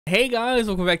Hey guys,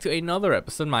 welcome back to another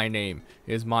episode. My name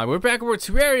is Mod. We're back with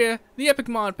Terraria, the Epic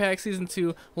Modpack Season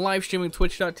 2, live streaming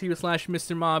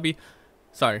twitch.tv/MrMabi.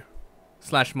 Sorry,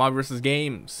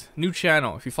 /MabiVsGames. New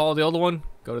channel. If you follow the old one,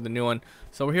 go to the new one.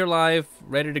 So we're here live,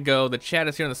 ready to go. The chat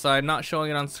is here on the side, not showing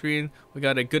it on screen. We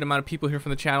got a good amount of people here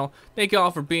from the channel. Thank you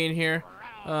all for being here.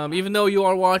 Even though you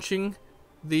are watching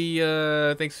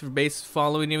the, thanks for base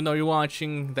following, even though you're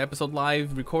watching the episode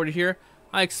live recorded here,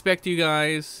 I expect you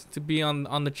guys to be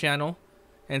on the channel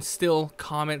and still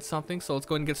comment something. So let's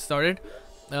go ahead and get started.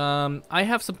 I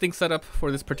have some things set up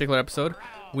for this particular episode.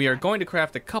 We are going to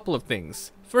craft a couple of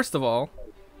things. First of all,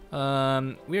 we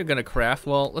are going to craft,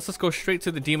 well, let's just go straight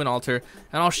to the demon altar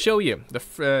and I'll show you.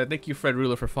 Thank you, Fred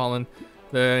Ruler, for following.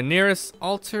 The nearest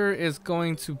altar is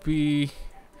going to be,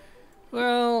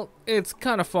 well, it's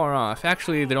kind of far off.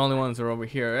 Actually, the only ones are over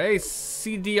here. Hey,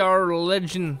 CDR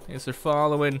Legend is for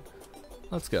following.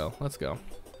 Let's go. Let's go.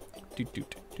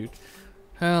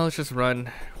 Let's just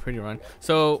run. Pretty run.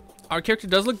 So our character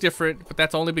does look different, but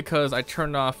that's only because I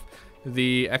turned off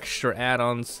the extra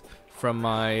add-ons from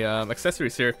my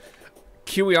accessories here.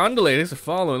 Kiwi Andale, thanks for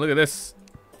following. Look at this.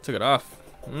 Took it off.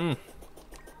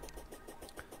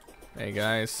 Hey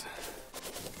guys.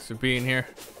 Thanks for being here.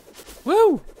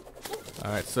 Woo!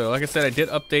 Alright, so like I said, I did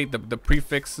update the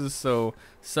prefixes, so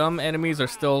some enemies are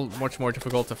still much more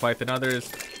difficult to fight than others.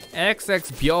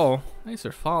 XX Byo, thanks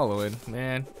for following,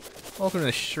 man. Welcome to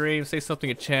the stream. Say something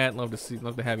in chat. Love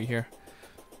to have you here.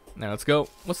 Now let's go.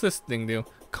 What's this thing do?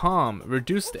 Calm,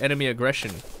 reduced enemy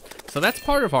aggression. So that's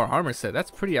part of our armor set.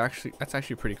 That's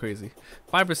actually pretty crazy.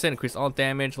 5% increase all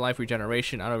damage, life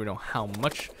regeneration. I don't even know how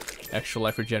much extra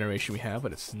life regeneration we have,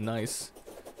 but it's nice.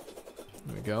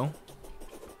 There we go.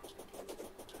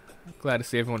 Glad to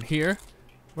see everyone here.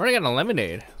 We already got a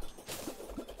lemonade.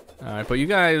 Alright, but you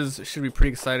guys should be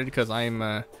pretty excited because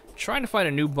I'm trying to find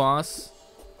a new boss.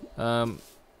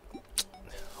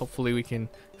 Hopefully we can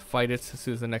fight it as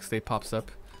soon as the next day pops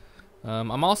up.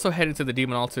 I'm also headed to the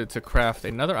demon altar to craft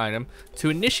another item to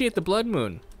initiate the blood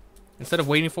moon. Instead of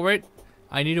waiting for it,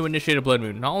 I need to initiate a blood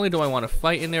moon. Not only do I want to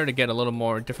fight in there to get a little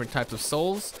more different types of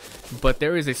souls, but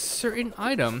there is a certain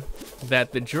item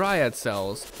that the Dryad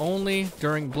sells only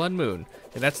during blood moon,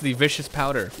 and that's the vicious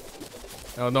powder.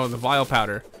 Oh no, the vile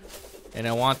powder. And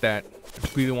I want that. I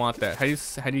really want that. How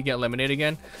do you get lemonade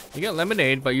again? You get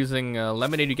lemonade by using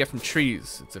lemonade you get from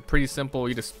trees. It's a pretty simple.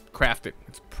 You just craft it.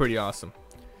 It's pretty awesome.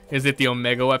 Is it the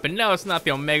Omega weapon? No, it's not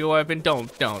the Omega weapon.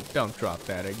 Don't drop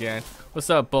that again. What's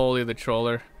up, Bolly the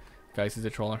troller? Guys, he's a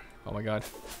troller. Oh my god.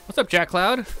 What's up, Jack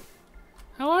Cloud?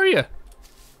 How are you?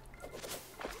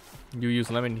 You use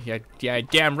lemon? Yeah,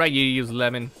 damn right you use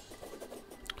lemon.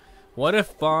 What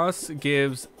if boss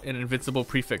gives an invincible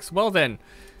prefix? Well then,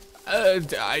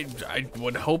 I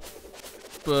would hope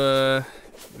there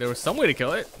was some way to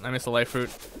kill it. I missed a life fruit.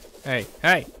 Hey.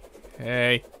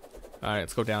 Alright,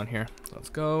 let's go down here. Let's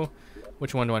go.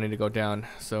 Which one do I need to go down?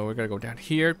 So we're gonna go down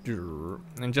here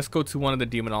and just go to one of the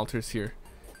demon altars here.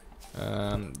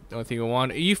 The only thing I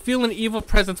want. You feel an evil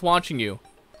presence watching you.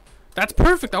 That's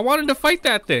perfect. I wanted to fight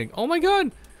that thing. Oh my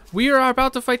god. We are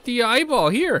about to fight the eyeball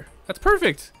here. That's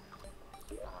perfect.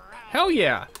 Hell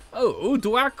yeah. Oh,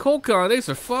 Dwak Kolkon, thanks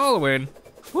for following.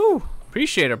 Woo.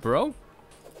 Appreciate it, bro.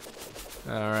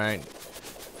 Alright.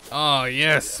 Oh,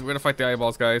 yes. We're gonna fight the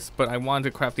eyeballs, guys. But I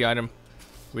wanted to craft the item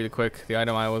really quick. The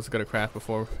item I was gonna craft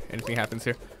before anything happens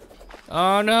here.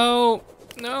 Oh, no.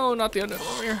 No, not the item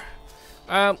over here.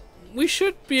 We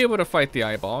should be able to fight the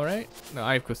eyeball, right? The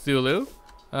Eye of Cthulhu.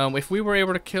 If we were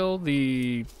able to kill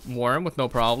the worm with no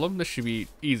problem, this should be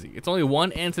easy. It's only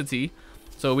one entity,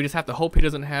 so we just have to hope he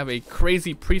doesn't have a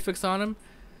crazy prefix on him.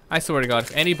 I swear to God,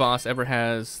 if any boss ever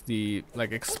has the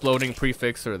like exploding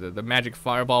prefix or the magic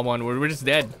fireball one, we're just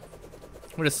dead.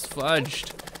 We're just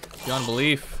fudged beyond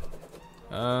belief.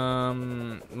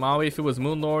 Maui, if it was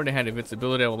Moonlord and had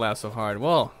invincibility, I would laugh so hard.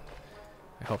 Well,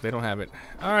 I hope they don't have it.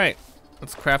 All right.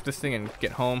 Let's craft this thing and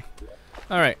get home.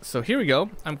 Alright, so here we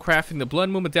go. I'm crafting the Blood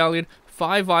Moon Medallion.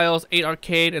 5 vials, 8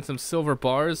 arcade, and some silver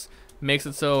bars. Makes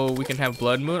it so we can have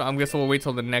Blood Moon. I'm guessing we'll wait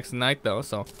till the next night though,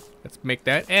 so let's make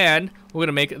that. And we're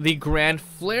gonna make the Grand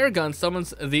Flare Gun.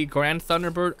 Summons the Grand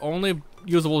Thunderbird, only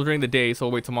usable during the day, so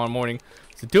we'll wait tomorrow morning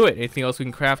to do it. Anything else we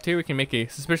can craft here? We can make a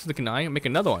suspicious looking eye and make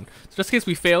another one. So just in case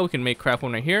we fail, we can make craft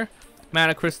one right here.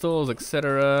 Mana crystals,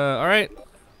 etc. Alright,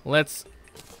 let's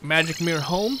magic mirror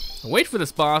home. Wait for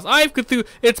this boss. I've Cthulhu.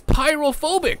 It's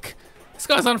pyrophobic. This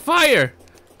guy's on fire.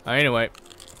 Alright, anyway,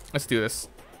 let's do this.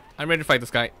 I'm ready to fight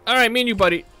this guy. Alright, me and you,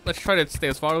 buddy. Let's try to stay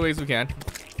as far away as we can.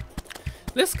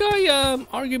 This guy,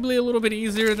 arguably a little bit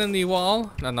easier than the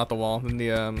wall. No, not the wall. Than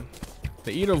the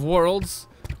Eater of Worlds.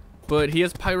 but he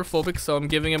is pyrophobic, so I'm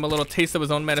giving him a little taste of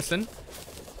his own medicine.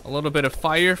 A little bit of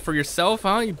fire for yourself,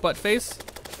 huh, you butt face?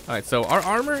 All right, so our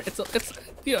armor, it's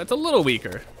a little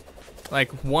weaker,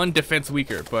 like 1 defense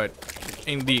weaker, but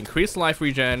in the increased life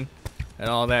regen and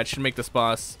all that should make this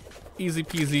boss easy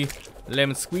peasy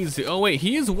lemon squeezy. Oh wait,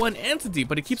 he is one entity,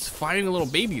 but he keeps firing little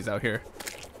babies out here.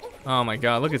 Oh my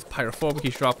god, look, it's pyrophobic.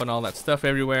 He's dropping all that stuff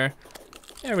everywhere.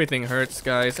 Everything hurts,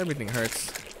 guys. Everything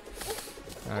hurts.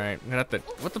 All right, I'm gonna have to.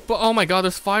 What the? Oh my god,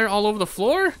 there's fire all over the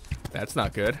floor. That's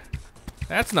not good.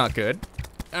 That's not good.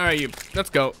 All right, you. Let's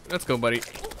go. Let's go, buddy.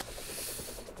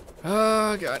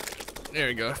 Oh god. There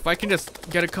we go. If I can just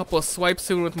get a couple of swipes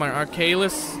in with my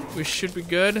Arcalis, we should be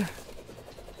good.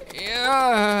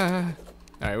 Yeah.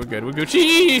 All right, we're good. We're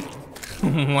Gucci. Oh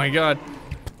my god.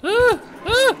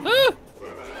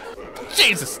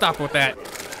 Jesus, stop with that.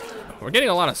 We're getting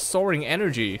a lot of soaring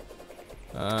energy.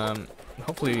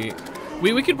 Hopefully,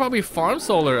 we could probably farm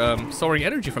soaring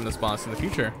energy from this boss in the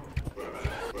future.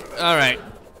 All right,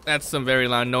 that's some very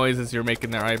loud noises you're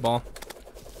making there, eyeball.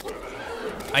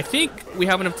 I think we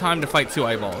have enough time to fight 2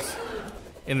 eyeballs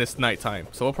in this nighttime,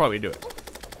 so we'll probably do it.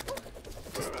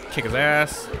 Just kick his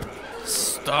ass.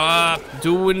 Stop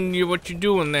doing what you're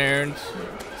doing there.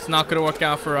 It's not gonna work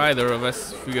out for either of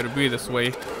us if we're gonna be this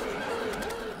way.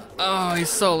 Oh, he's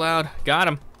so loud. Got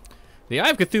him. The Eye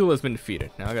of Cthulhu has been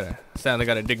defeated. Now I sadly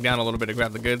gotta dig down a little bit to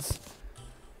grab the goods.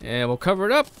 And we'll cover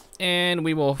it up, and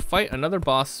we will fight another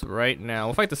boss right now.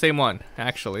 We'll fight the same one,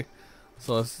 actually.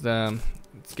 So let's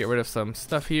get rid of some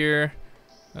stuff here.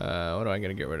 What do I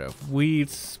gotta get rid of?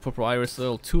 Weeds, purple iris,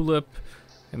 little tulip.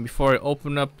 And before I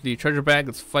open up the treasure bag,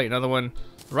 let's fight another one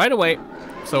right away.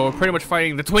 So we're pretty much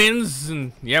fighting the twins,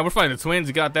 and yeah, we're fighting the twins.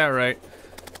 You got that right.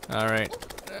 All right,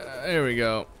 there we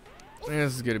go.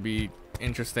 This is gonna be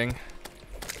interesting.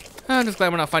 I'm just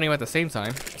glad we're not fighting them at the same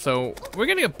time. So we're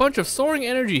getting a bunch of soaring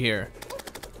energy here.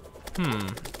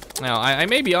 Now I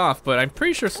may be off, but I'm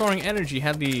pretty sure soaring energy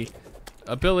had the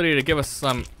ability to give us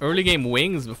some early game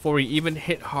wings before we even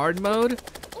hit hard mode.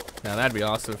 Now that'd be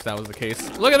awesome if that was the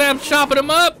case. Look at that, I'm chopping him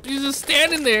up. He's just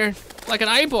standing there like an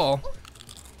eyeball.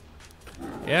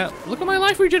 Yeah, look at my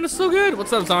life regen, is so good.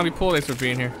 What's up, Zombie Pool? Thanks for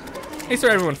being here. Thanks for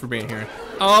everyone for being here.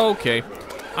 Okay,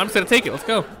 I'm just gonna take it. Let's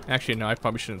go. Actually, no, I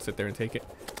probably shouldn't sit there and take it.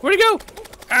 Where'd he go?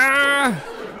 Ah!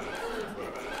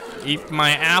 Eat my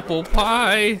apple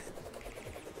pie.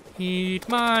 Eat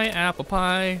my apple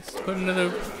pie. Put it to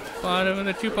the bottom of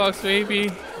the jukebox,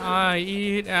 baby. I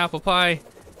eat apple pie.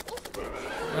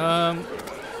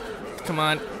 Come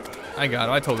on. I got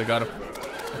him. I totally got him.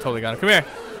 I totally got him. Come here.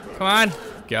 Come on.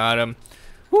 Got him.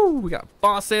 Woo, we got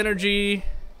boss energy.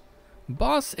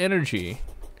 Boss energy.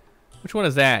 Which one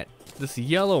is that? This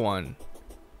yellow one.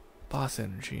 Boss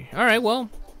energy. All right, well,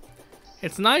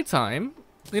 it's nighttime.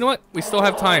 You know what? We still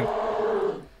have time.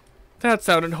 That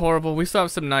sounded horrible. We still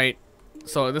have some night.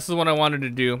 So this is what I wanted to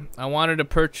do. I wanted to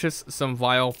purchase some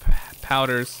vial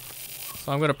powders.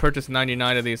 So I'm going to purchase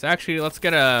 99 of these. Actually, let's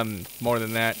get more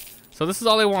than that. So this is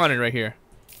all I wanted right here.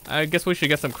 I guess we should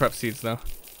get some crep seeds though.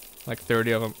 Like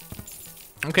 30 of them.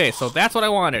 Okay, so that's what I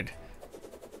wanted.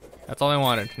 That's all I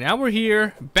wanted. Now we're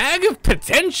here. Bag of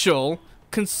potential.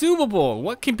 Consumable.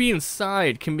 What can be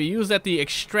inside? Can be used at the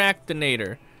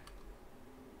extractinator.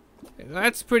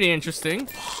 That's pretty interesting.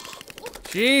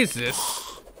 Jesus.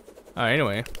 Alright,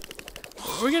 anyway.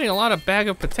 We're getting a lot of bag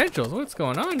of potentials. What's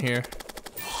going on here?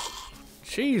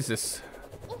 Jesus.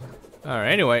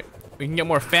 Alright, anyway. We can get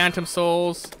more phantom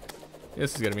souls.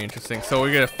 This is gonna be interesting. So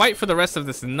we're gonna fight for the rest of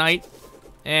this night.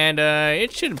 And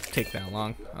it shouldn't take that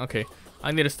long. Okay.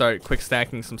 I need to start quick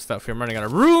stacking some stuff here. I'm running out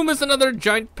of room. Is another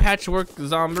giant patchwork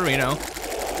zomberino.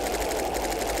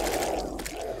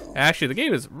 Actually, the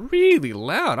game is really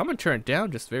loud. I'm gonna turn it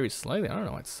down just very slightly. I don't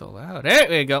know why it's so loud. There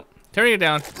we go. Turning it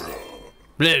down.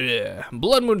 Blah, blah.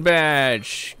 Blood Moon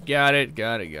badge. Got it.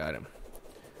 Got it. Got him.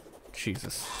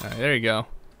 Jesus. All right, there you go.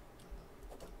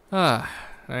 I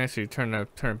actually turn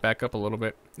it back up a little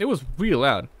bit. It was really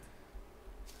loud.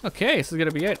 Okay, this is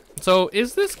gonna be it. So,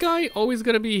 is this guy always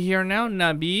gonna be here now,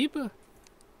 Nabib?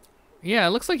 Yeah, it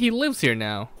looks like he lives here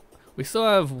now. We still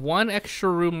have one extra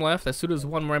room left. As soon as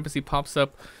one more NPC pops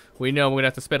up, we know we're gonna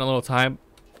have to spend a little time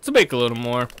to make a little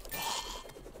more.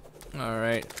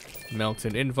 Alright.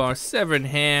 Melted Invar, Severed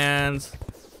Hands.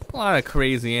 A lot of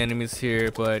crazy enemies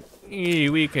here, but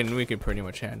we can pretty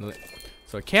much handle it.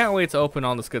 So I can't wait to open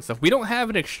all this good stuff. We don't have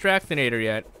an extractinator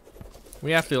yet.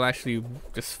 We have to actually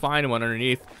just find one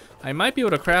underneath. I might be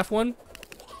able to craft one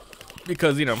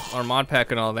because, you know, our mod pack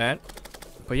and all that.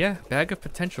 But yeah, bag of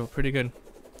potential, pretty good.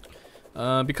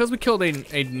 Because we killed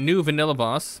a new vanilla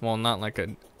boss. Well, not like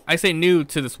a... I say new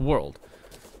to this world.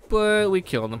 but we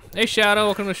killed him. Hey Shadow,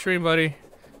 welcome to the stream, buddy.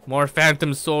 More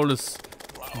Phantom Souls,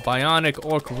 Bionic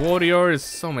Orc Warriors.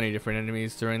 So many different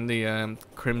enemies during the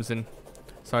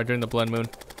during the Blood Moon.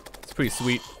 It's pretty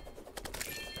sweet.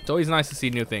 It's always nice to see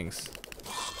new things.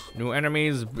 New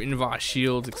enemies, Inva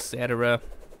shields, etc.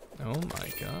 Oh my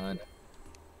god.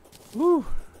 Woo!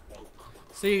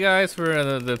 See you guys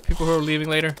for the people who are leaving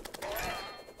later.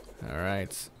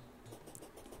 Alright.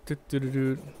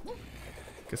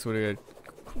 Guess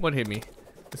what hit me?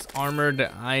 This armored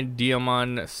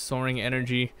Diamond soaring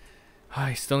energy.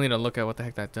 I still need to look at what the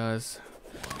heck that does.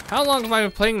 How long have I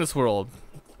been playing this world?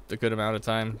 A good amount of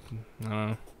time.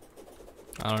 I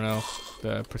don't know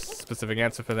the specific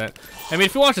answer for that. I mean,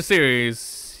 if you watch the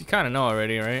series, you kind of know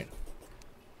already, right?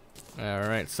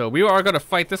 Alright, so we are going to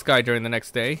fight this guy during the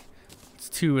next day. It's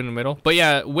 2 in the middle. But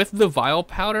yeah, with the Vile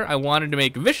Powder, I wanted to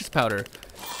make Vicious Powder.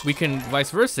 We can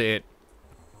vice versa it.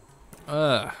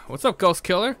 What's up, Ghost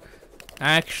Killer?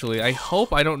 Actually, I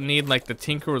hope I don't need like the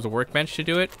Tinkerer's Workbench to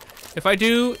do it. If I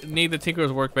do need the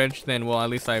Tinkerer's Workbench, then well, at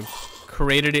least I've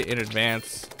created it in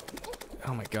advance.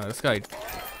 Oh my god, this guy.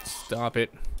 Stop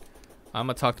it. I'm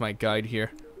gonna talk to my guide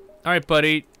here. Alright,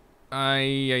 buddy.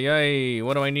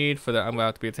 What do I need for that? I'm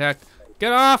about to be attacked.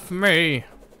 Get off me!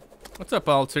 What's up,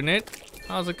 alternate?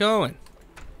 How's it going?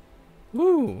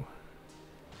 Woo!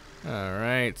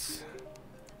 Alright.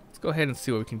 Let's go ahead and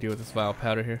see what we can do with this Vile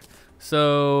Powder here.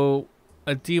 So,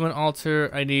 a Demon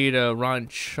Altar. I need Rotten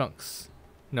Chunks.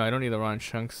 No, I don't need the Rotten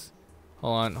Chunks.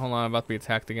 Hold on, I'm about to be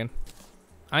attacked again.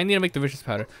 I need to make the Vicious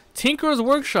Powder. Tinkerer's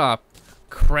Workshop.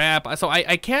 Crap. So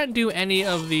I can't do any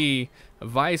of the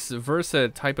vice versa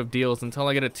type of deals until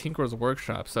I get a Tinkerer's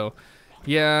Workshop. So,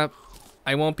 yeah,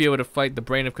 I won't be able to fight the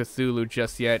Brain of Cthulhu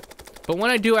just yet. But when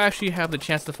I do actually have the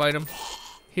chance to fight him,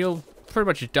 he'll pretty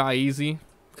much die easy,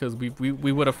 because we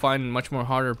would have fought much more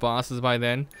harder bosses by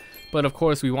then. But of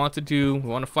course, we want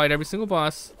to fight every single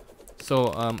boss. So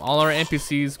all our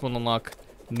NPCs will unlock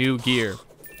new gear.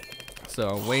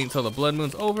 So wait until the Blood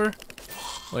Moon's over.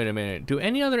 Wait a minute. Do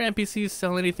any other NPCs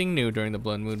sell anything new during the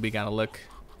Blood Moon? We gotta look.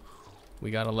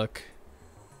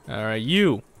 Alright,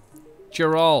 you.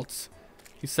 Geralt.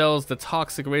 He sells the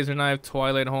Toxic Razor Knife,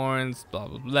 Twilight Horns, blah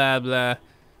blah blah blah.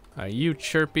 Alright, you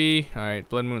Chirpy. Alright,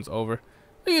 Blood Moon's over.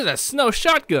 Look at that snow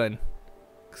shotgun.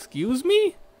 Excuse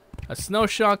me? A snow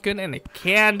shotgun and a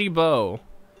candy bow.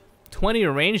 20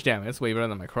 range damage. That's way better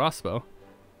than my crossbow.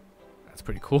 That's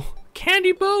pretty cool.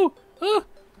 Candy bow?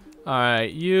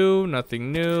 Alright, you,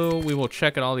 nothing new. We will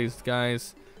check out all these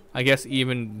guys. I guess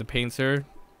even the painter.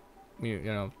 You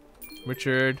know,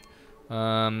 Richard.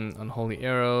 Unholy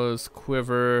Arrows,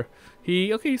 Quiver.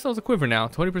 He sells a Quiver now.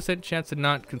 20% chance to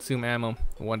not consume ammo.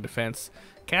 1 defense.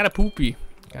 Catapoopy.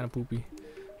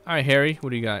 Alright, Harry, what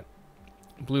do you got?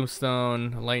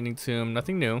 Bloomstone, Lightning Tomb,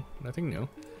 nothing new.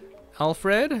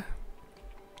 Alfred,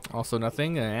 also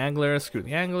nothing. Angler, screw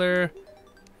the Angler.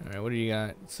 Alright, what do you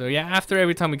got? So yeah, after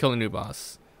every time we kill a new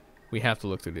boss, we have to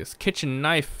look through this. Kitchen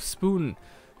knife, spoon,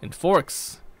 and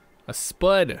forks. A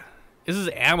spud. This is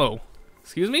ammo.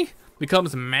 Excuse me?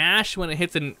 Becomes mash when it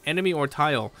hits an enemy or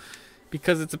tile.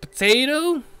 Because it's a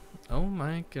potato? Oh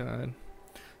my god.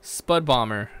 Spud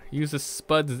bomber. Uses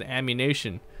spuds as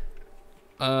ammunition.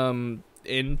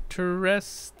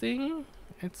 Interesting.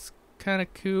 It's kind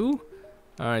of cool.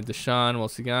 Alright, Deshaun,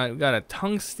 what's he got? We got a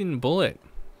tungsten bullet.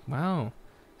 Wow.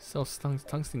 Sells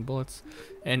tungsten bullets.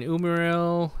 And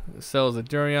Umaril sells a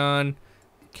Durian.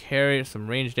 Carry some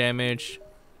range damage.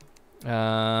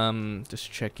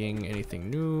 Just checking anything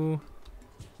new.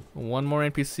 1 more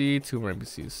NPC, 2 more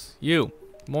NPCs. You.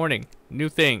 Morning. New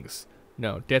things.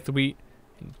 No. Deathwheat.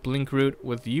 Blinkroot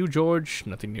with you, George.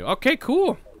 Nothing new. Okay,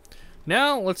 cool.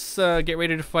 Now let's get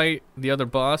ready to fight the other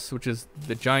boss, which is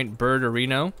the giant bird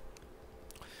Reno.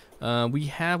 We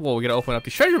gotta open up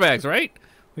these treasure bags, right?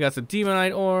 We got some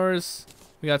Demonite ores.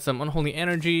 We got some Unholy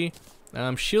Energy.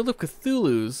 Shield of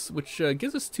Cthulhu's, which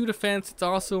gives us 2 defense. It's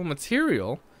also a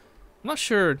material. I'm not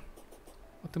sure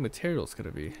what the material is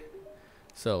gonna be.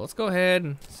 So let's go ahead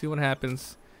and see what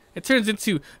happens. It turns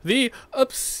into the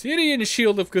Obsidian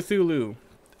Shield of Cthulhu.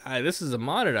 This is a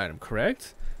modded item,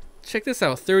 correct? Check this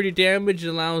out. 30 damage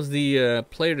allows the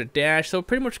player to dash, so it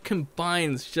pretty much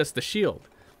combines just the shield.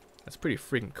 That's pretty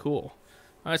freaking cool.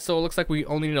 Alright, so it looks like we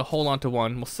only need to hold on to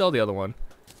one. We'll sell the other one.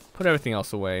 Put everything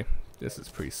else away. This is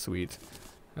pretty sweet.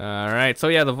 Alright, so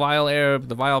yeah, the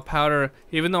Vile Powder,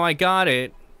 even though I got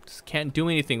it, just can't do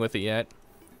anything with it yet.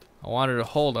 I wanted to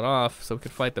hold it off so we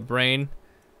could fight the brain,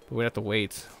 but we have to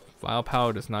wait. Vile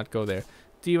Powder does not go there.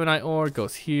 Demonite Ore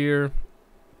goes here.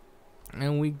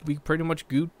 And we pretty much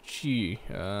Gucci.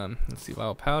 Let's see,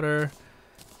 Vile Powder.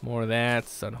 More of that.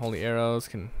 Unholy Arrows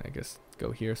can, I guess,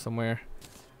 go here somewhere.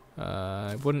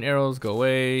 Wooden arrows, go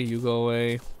away. You go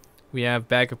away. We have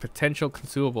bag of potential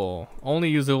consumable. Only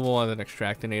usable as an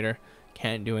extractinator.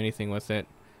 Can't do anything with it.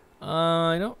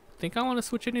 I don't think I want to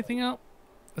switch anything out.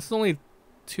 This is only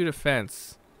 2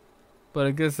 defense. But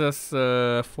it gives us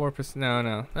 4%.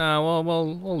 No. Well,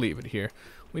 we'll leave it here.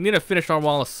 We need to finish our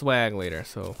wall of swag later,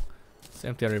 so let's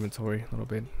empty our inventory a little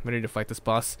bit. Ready to fight this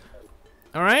boss.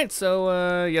 Alright,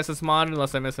 so yes, it's modded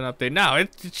unless I miss an update. No,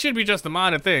 it should be just a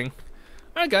modded thing.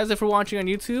 Alright guys, if you're watching on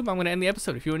YouTube, I'm going to end the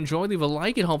episode. If you enjoyed, leave a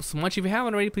like. It helps so much. If you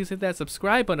haven't already, please hit that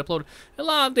subscribe button. Upload a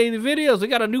lot of updated videos. I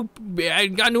got a new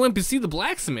NPC, the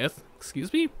blacksmith.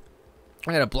 Excuse me?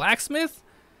 I got a blacksmith.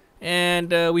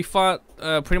 And we fought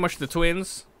pretty much the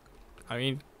twins. I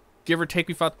mean, give or take,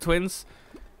 we fought the twins.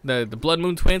 The Blood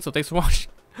Moon twins. So thanks for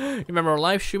watching. Remember, our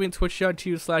live streaming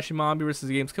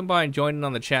twitch.tv/MabiVsGames. Come by and join in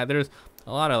on the chat. There's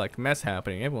a lot of like mess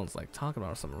happening. Everyone's like talking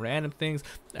about some random things.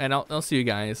 And I'll see you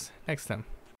guys next time.